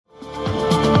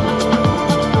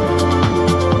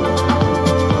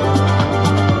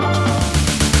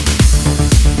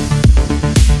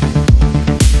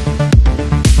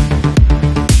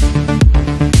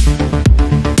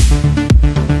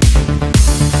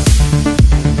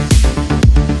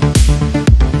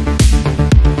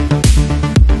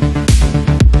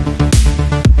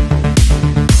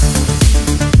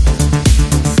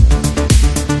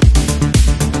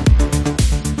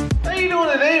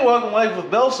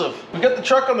BillSiff. We got the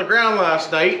truck on the ground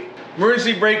last night.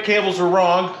 Emergency brake cables were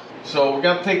wrong, so we're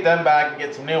gonna take them back and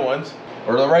get some new ones.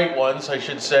 Or the right ones, I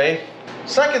should say.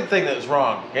 Second thing that was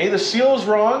wrong, okay, the seal is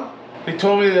wrong. They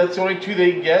told me that's the only two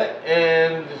they can get,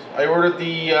 and I ordered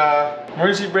the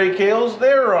emergency brake cables,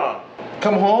 they're wrong.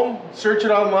 Come home, search it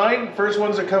online, first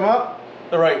ones that come up,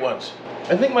 the right ones.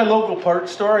 I think my local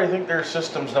parts store, I think their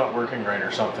system's not working right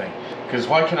or something. Because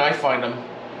why can I find them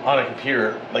on a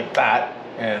computer like that,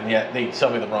 and yet they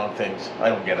tell me the wrong things? I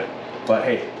don't get it. But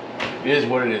hey, it is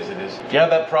what it is, it is. If you have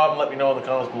that problem, let me know in the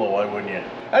comments below, why wouldn't you?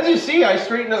 As you see, I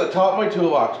straightened out the top of my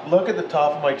toolbox. Look at the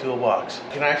top of my toolbox.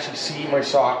 You can actually see my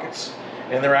sockets,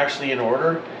 and they're actually in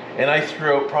order. And I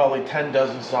threw out probably 10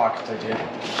 dozen sockets, I did.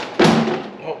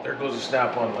 Oh, there goes a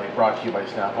snap-on light, brought to you by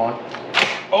Snap-on.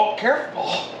 Oh, careful.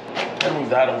 Gotta move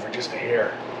that over just a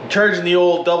hair. I'm charging the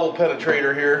old double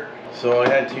penetrator here, so I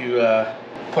had to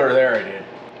put her there, I did.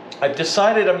 I've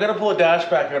decided I'm gonna pull a dash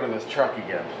back out of this truck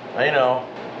again. I know.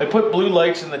 I put blue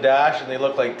lights in the dash and they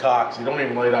look like cocks. They don't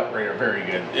even light up very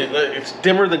good. It's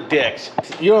dimmer than dicks.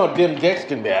 You know how dim dicks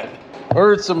can get.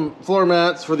 Ordered some floor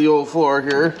mats for the old floor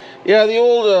here. Yeah, the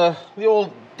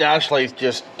old dash lights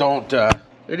just don't,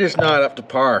 they're just not up to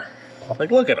par.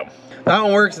 Like, look at them. That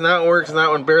one works, and that one works, and that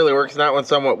one barely works, and that one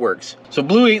somewhat works. So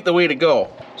blue ain't the way to go.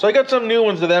 So I got some new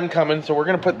ones of them coming, so we're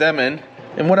gonna put them in.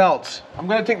 And what else? I'm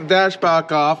gonna take the dash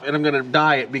back off, and I'm gonna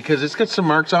dye it because it's got some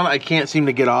marks on it I can't seem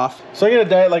to get off. So I'm gonna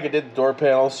dye it like I did the door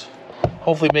panels.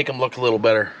 Hopefully make them look a little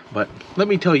better. But let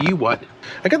me tell you what,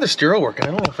 I got the stereo working. I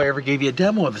don't know if I ever gave you a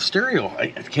demo of the stereo. I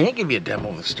can't give you a demo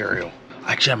of the stereo.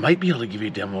 Actually, I might be able to give you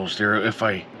a demo of the stereo if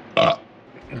I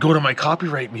go to my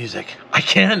copyright music. I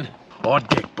can. Oh,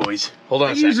 dick, boys. Hold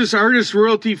on a second. I use this artist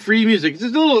royalty-free music. It's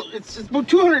about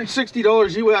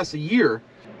 $260 US a year.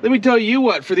 Let me tell you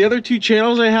what, for the other two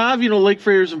channels I have, you know, Lake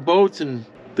Freighters and Boats and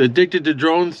the Addicted to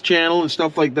Drones channel and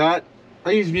stuff like that,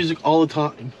 I use music all the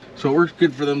time. So it works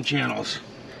good for them channels.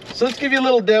 So let's give you a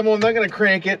little demo. I'm not gonna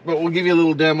crank it, but we'll give you a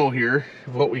little demo here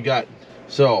of what we got.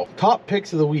 So, top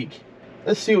picks of the week.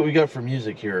 Let's see what we got for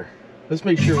music here. Let's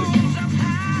make sure.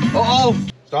 Uh-oh!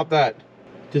 Stop that.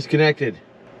 Disconnected.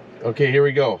 Okay, here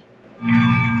we go.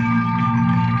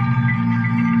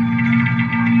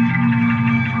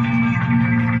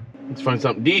 Let's find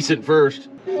something decent first.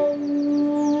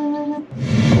 Uh-oh.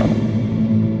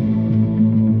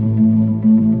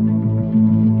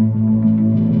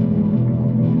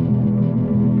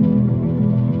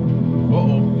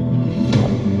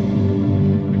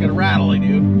 I got a rattle, I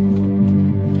do.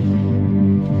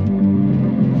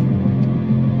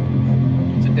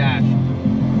 It's a dash.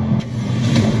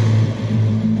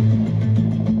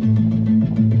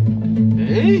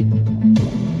 Hey?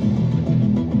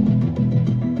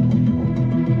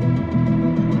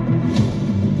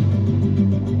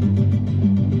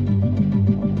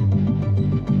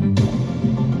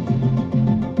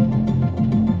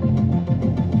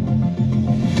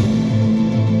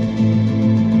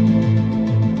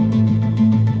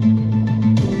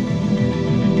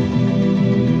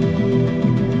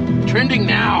 Trending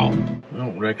now. I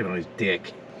don't recognize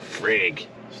dick. Frig.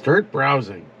 Start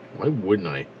browsing. Why wouldn't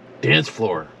I? Dance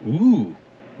floor. Ooh.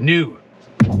 New.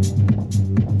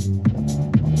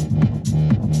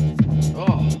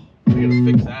 Oh, we gotta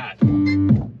fix that.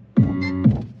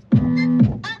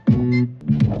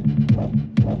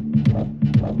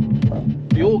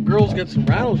 The old girl's got some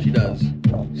rattles she does.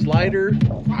 Slider.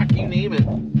 Fuck, you name it.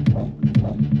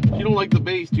 She don't like the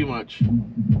bass too much.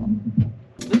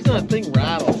 This that thing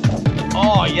rattles.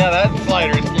 Oh yeah, that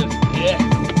slider is just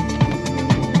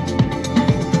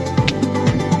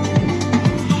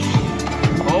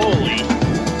holy.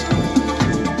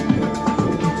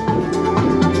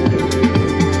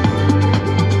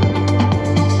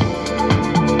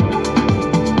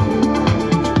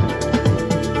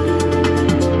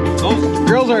 Those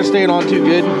girls aren't staying on too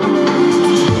good.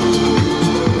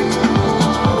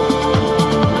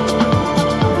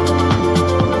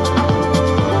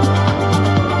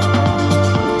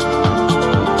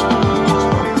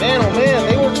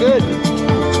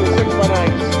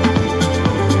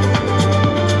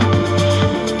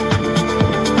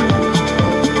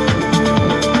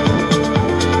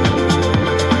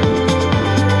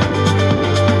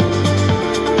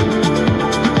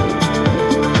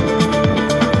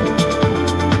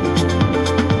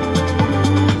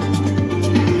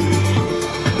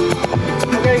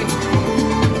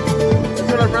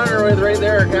 Right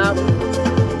there, Cap.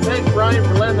 Thanks, Brian,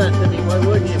 for lending that to me. Why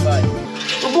wouldn't you, bud?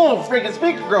 We're blowing freaking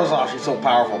speaker girls off. She's so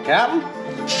powerful, Captain.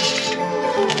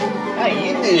 How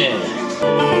you doing?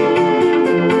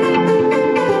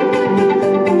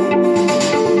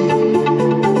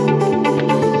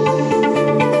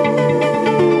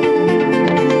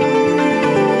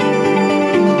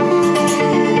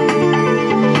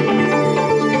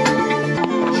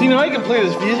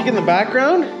 the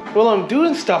background while I'm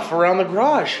doing stuff around the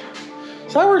garage.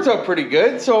 So that works out pretty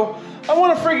good. So I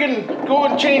want to friggin' go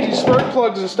and change these spark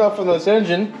plugs and stuff on this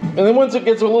engine. And then once it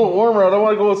gets a little warmer out, I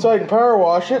want to go outside and power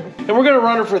wash it. And we're gonna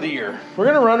run her for the year. We're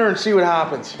gonna run her and see what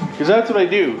happens. Because that's what I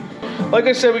do. Like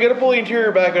I said, we gotta pull the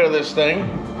interior back out of this thing.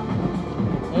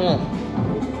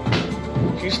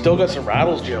 She's still got some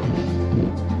rattles, Jim.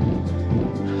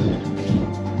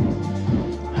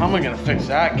 How am I gonna fix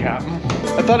that, Captain?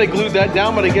 I thought I glued that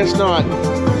down, but I guess not.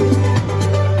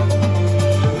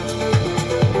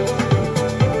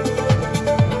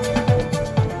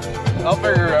 I'll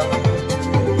figure it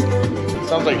out.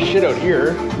 Sounds like shit out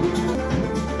here.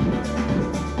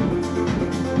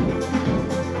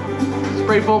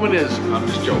 Spray foam it is. I'm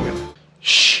just joking.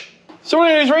 Shh. So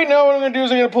anyways, right now what I'm gonna do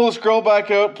is I'm gonna pull this grill back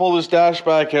out, pull this dash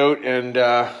back out, and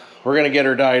we're gonna get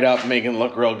her dyed up, making it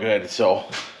look real good. So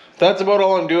that's about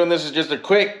all I'm doing. This is just a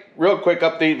real quick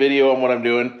update video on what I'm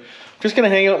doing. I'm just gonna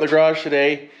hang out in the garage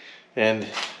today, and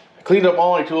cleaned up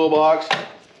all my toolbox.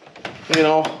 You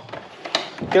know,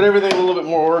 get everything a little bit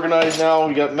more organized now.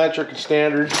 We got metric and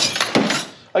standard.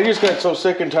 I just got so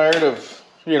sick and tired of,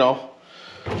 you know,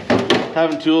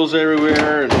 having tools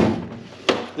everywhere and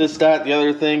this, that, the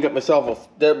other thing. Got myself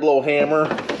a dead blow hammer.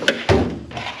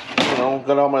 You know,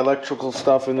 got all my electrical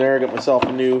stuff in there. Got myself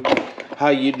a new how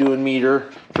you doing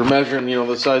meter for measuring, you know,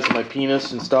 the size of my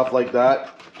penis and stuff like that.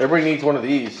 Everybody needs one of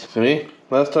these. See?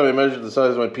 Last time I measured the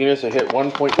size of my penis, I hit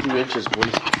 1.2 inches,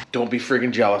 boys. Don't be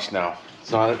friggin' jealous now.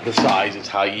 It's not the size, it's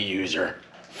how you use her.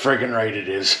 Friggin' right it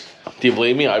is. Do you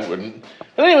believe me? I wouldn't.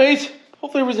 But anyways,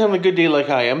 hopefully everyone's having a good day like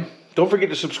I am. Don't forget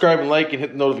to subscribe and like and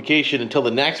hit the notification until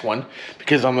the next one,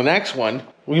 because on the next one,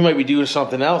 we might be doing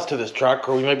something else to this truck,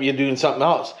 or we might be doing something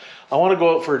else. I want to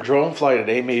go out for a drone fly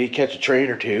today, maybe catch a train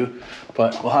or two,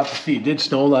 but we'll have to see. It did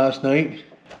snow last night,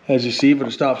 as you see, but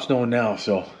it stopped snowing now,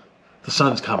 so the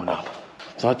sun's coming up.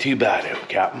 It's not too bad out,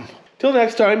 Captain. Till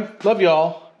next time, love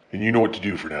y'all. And you know what to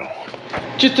do for now.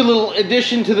 Just a little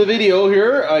addition to the video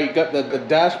here. I got the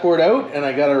dashboard out and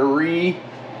I got it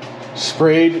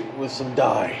re-sprayed with some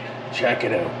dye. Check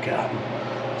it out, Captain.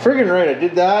 Friggin' right, I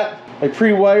did that. I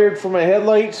pre-wired for my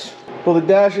headlights. Well, the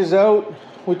dash is out,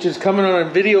 which is coming on a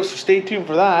video, so stay tuned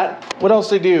for that. What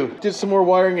else I do? Did some more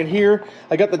wiring in here.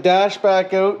 I got the dash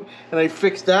back out and I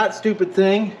fixed that stupid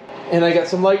thing. And I got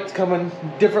some lights coming,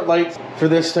 different lights for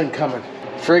this thing coming.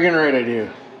 Friggin' right I do.